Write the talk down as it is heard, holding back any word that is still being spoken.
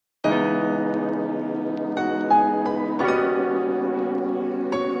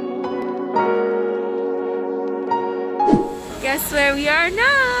Guess where we are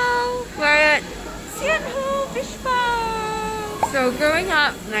now? We're at Qian Fish Farm. So growing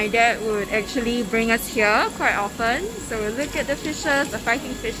up, my dad would actually bring us here quite often. So we look at the fishes, the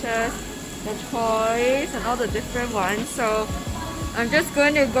fighting fishes, the toys, and all the different ones. So I'm just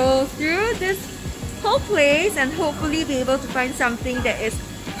going to go through this whole place and hopefully be able to find something that is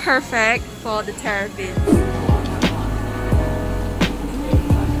perfect for the terrapins.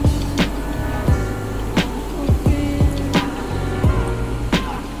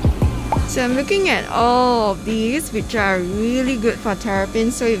 So I'm looking at all of these, which are really good for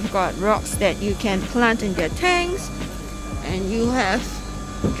terrapins. So you've got rocks that you can plant in their tanks, and you have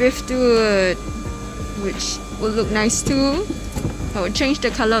driftwood, which will look nice too. I will change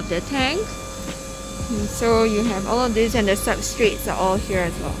the color of their tank. And so you have all of this, and the substrates are all here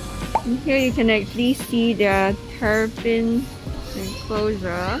as well. And here you can actually see their terrapin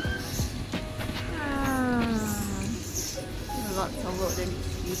enclosure. Lots of work that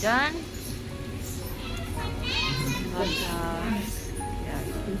needs to be done. But yeah,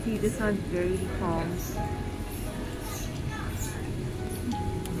 you can see this one's very deformed.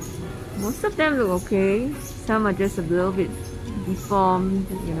 Most of them look okay. Some are just a little bit deformed,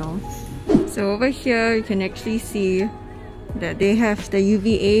 you know. So over here you can actually see that they have the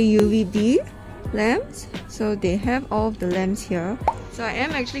UVA, UVB lamps. So they have all of the lamps here. So I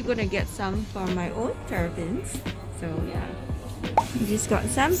am actually going to get some for my own terrapins. So yeah. We just got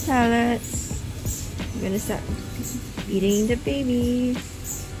some pellets. I'm gonna start feeding the babies.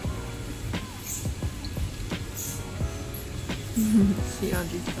 See all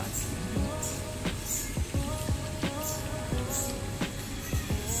these bugs.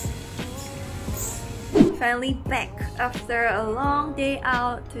 Finally back after a long day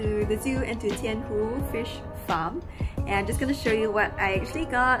out to the zoo and to Qian Fish Farm. And I'm just gonna show you what I actually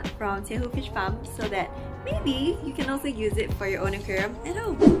got from Qian Fish Farm so that maybe you can also use it for your own aquarium at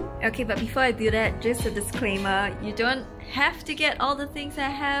home. Okay, but before I do that, just a disclaimer, you don't have to get all the things I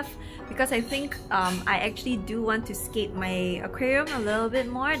have because I think I actually do want to scape my aquarium a little bit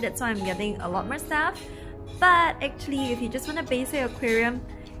more. That's why I'm getting a lot more stuff. But actually, if you just want a basic aquarium,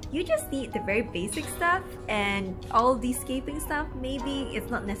 you just need the very basic stuff, and all the scaping stuff, maybe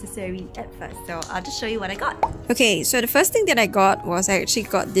it's not necessary at first. So I'll just show you what I got. Okay, so the first thing that I got was I actually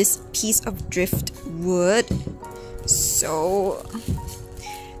got this piece of driftwood. So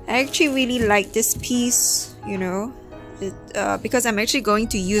I actually really like this piece, you know, because I'm actually going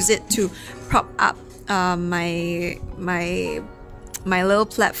to use it to prop up my little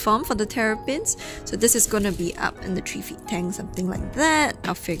platform for the terrapins. So this is going to be up in the 3 feet tank, something like that.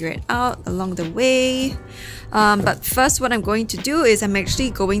 I'll figure it out along the way. But first what I'm going to do is I'm actually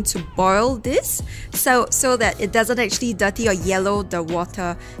going to boil this so that it doesn't actually dirty or yellow the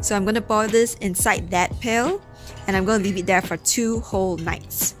water. So I'm going to boil this inside that pail, and I'm going to leave it there for 2 whole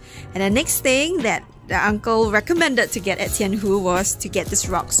nights. And the next thing that the uncle recommended to get at Qian was to get this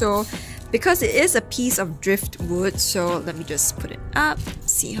rock. So because it is a piece of driftwood, so let me just put it up,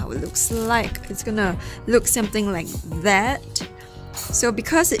 see how it looks like. It's gonna look something like that. So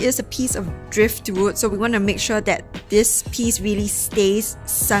because it is a piece of driftwood, so we want to make sure that this piece really stays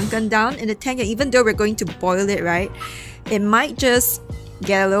sunken down in the tank. And even though we're going to boil it, right, it might just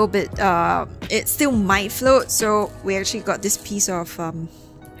get a little bit, it still might float. So we actually got this piece of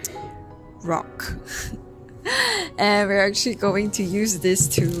rock. And we're actually going to use this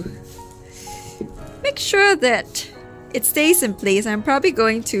to make sure that it stays in place. I'm probably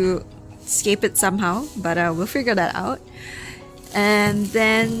going to scape it somehow, but we'll figure that out. And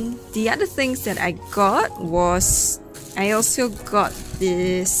then the other things that I got was I also got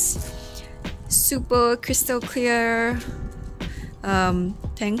this super crystal clear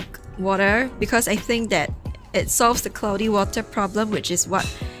tank water, because I think that it solves the cloudy water problem, which is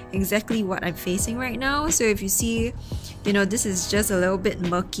exactly what I'm facing right now. So if you see, you know, this is just a little bit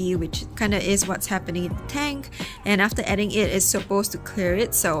murky, which kind of is what's happening in the tank. And after adding it, it's supposed to clear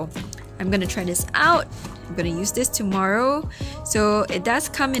it. So I'm gonna try this out. I'm gonna use this tomorrow. So it does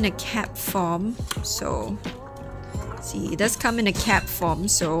come in a cap form. So see, it does come in a cap form.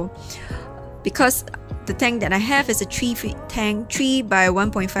 So because the tank that I have is a 3 feet tank, 3 by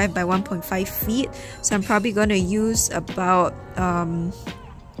 1.5 by 1.5 feet. So I'm probably gonna use about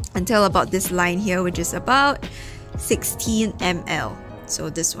until about this line here, which is about 16 ml. So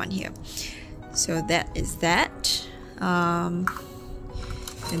this one here. So that is that. And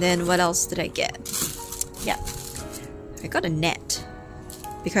then what else did I get? Yeah, I got a net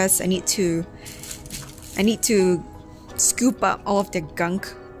because I need to scoop up all of the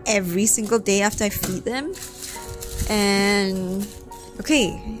gunk every single day after I feed them. And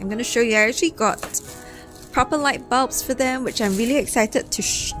okay, I'm gonna show you. I actually got proper light bulbs for them, which I'm really excited to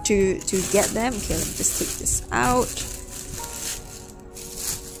get them. Okay, let me just take this out.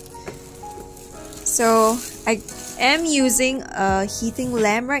 So I am using a heating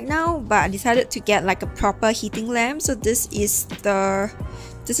lamp right now, but I decided to get like a proper heating lamp. So this is the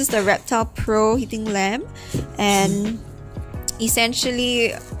Reptile Pro heating lamp, and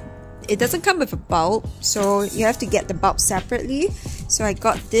essentially it doesn't come with a bulb, so you have to get the bulb separately. So I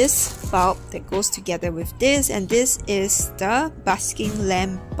got this bulb that goes together with this, and this is the basking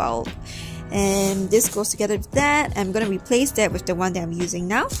lamp bulb, and this goes together with that. I'm gonna replace that with the one that I'm using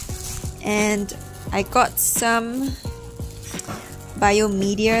now. And I got some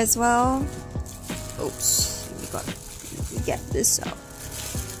biomedia as well. Oops, let me get this out.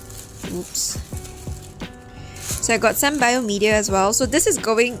 Oops. So I got some biomedia as well. So this is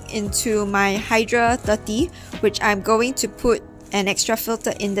going into my Hydra 30, which I'm going to put an extra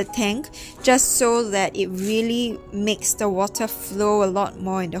filter in the tank just so that it really makes the water flow a lot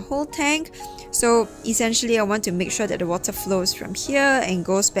more in the whole tank. So essentially I want to make sure that the water flows from here and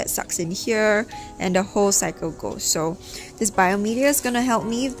goes back, sucks in here, and the whole cycle goes. So this biomedia is gonna help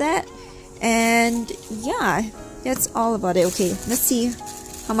me with that. And yeah, that's all about it. Okay, let's see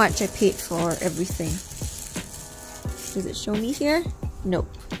how much I paid for everything. Does it show me here? Nope.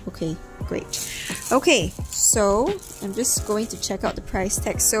 Okay, great. Okay, so I'm just going to check out the price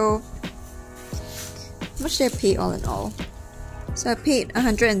tag. So how much did I pay all in all? So I paid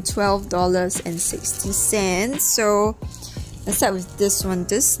 $112.60. So let's start with this one.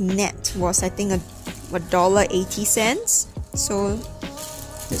 This net was, I think, $1.80. So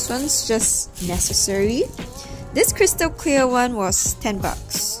this one's just necessary. This crystal clear one was 10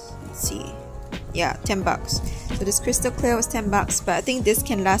 bucks. Let's see. Yeah, 10 bucks. So this crystal clear was 10 bucks, but I think this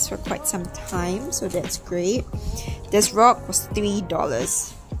can last for quite some time, so that's great. This rock was $3.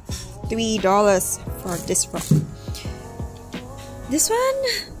 $3 for this rock. This one,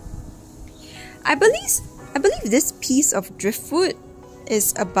 I believe this piece of driftwood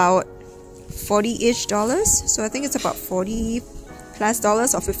is about $40-ish. So I think it's about $40+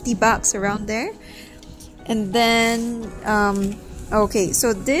 or 50 bucks around there. And then okay,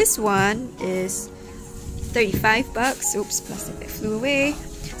 so this one is 35 bucks. Oops, plastic bag flew away.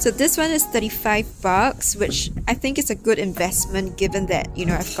 So this one is 35 bucks, which I think is a good investment given that, you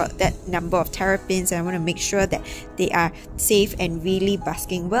know, I've got that number of terrapins and I want to make sure that they are safe and really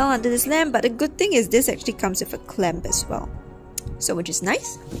basking well under this lamp. But the good thing is this actually comes with a clamp as well, so which is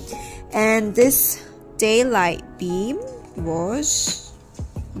nice. And this daylight beam was,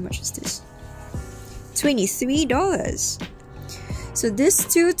 how much is this? $23. So these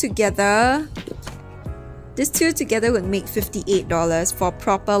two together would make $58 for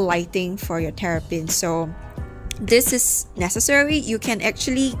proper lighting for your terrapin. So this is necessary. You can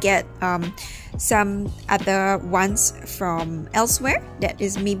actually get some other ones from elsewhere that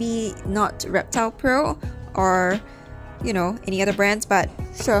is maybe not Reptile Pro or, you know, any other brands, but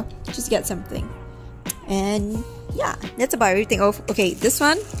sure, just get something. And yeah, that's about everything. Oh, okay, this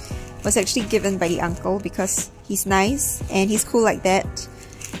one was actually given by the uncle because he's nice and he's cool like that.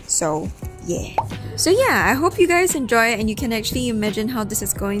 So yeah. So yeah, I hope you guys enjoy it and you can actually imagine how this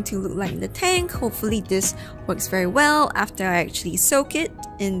is going to look like in the tank. Hopefully this works very well after I actually soak it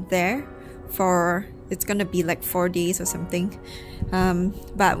in there for, it's gonna be like 4 days or something.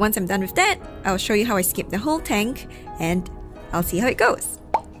 But once I'm done with that, I'll show you how I skip the whole tank and I'll see how it goes.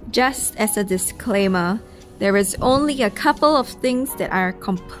 Just as a disclaimer, there is only a couple of things that are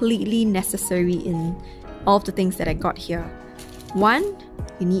completely necessary in all of the things that I got here. One,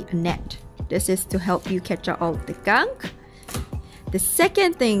 you need a net. This is to help you catch out all of the gunk. The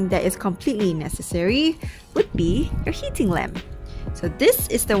second thing that is completely necessary would be your heating lamp. So this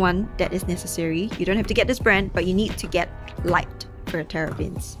is the one that is necessary. You don't have to get this brand, but you need to get light for your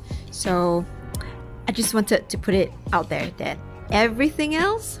terrapins. So I just wanted to put it out there that everything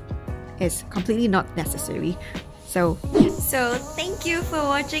else is completely not necessary. So thank you for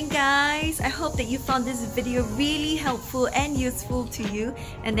watching, guys. I hope that you found this video really helpful and useful to you,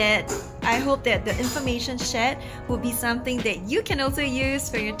 and that I hope that the information shared will be something that you can also use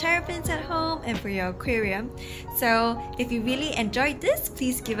for your terrapins at home and for your aquarium. So if you really enjoyed this,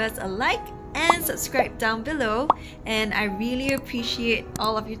 please give us a like and subscribe down below, and I really appreciate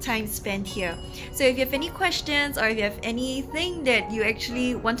all of your time spent here. So if you have any questions or if you have anything that you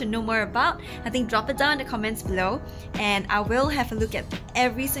actually want to know more about, I think drop it down in the comments below and I will have a look at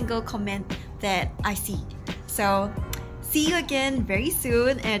every single comment that I see. So see you again very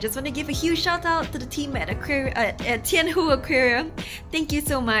soon. And I just want to give a huge shout out to the team at Tianhu Aquarium. Thank you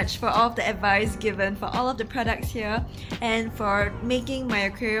so much for all of the advice given, for all of the products here, and for making my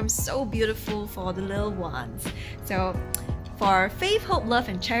aquarium so beautiful for the little ones. So for Faith, Hope, Love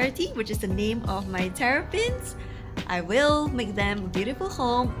and Charity, which is the name of my terrapins, I will make them a beautiful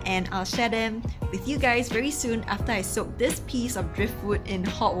home, and I'll share them with you guys very soon after I soak this piece of driftwood in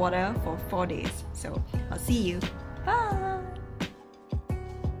hot water for 4 days. So I'll see you. Bye!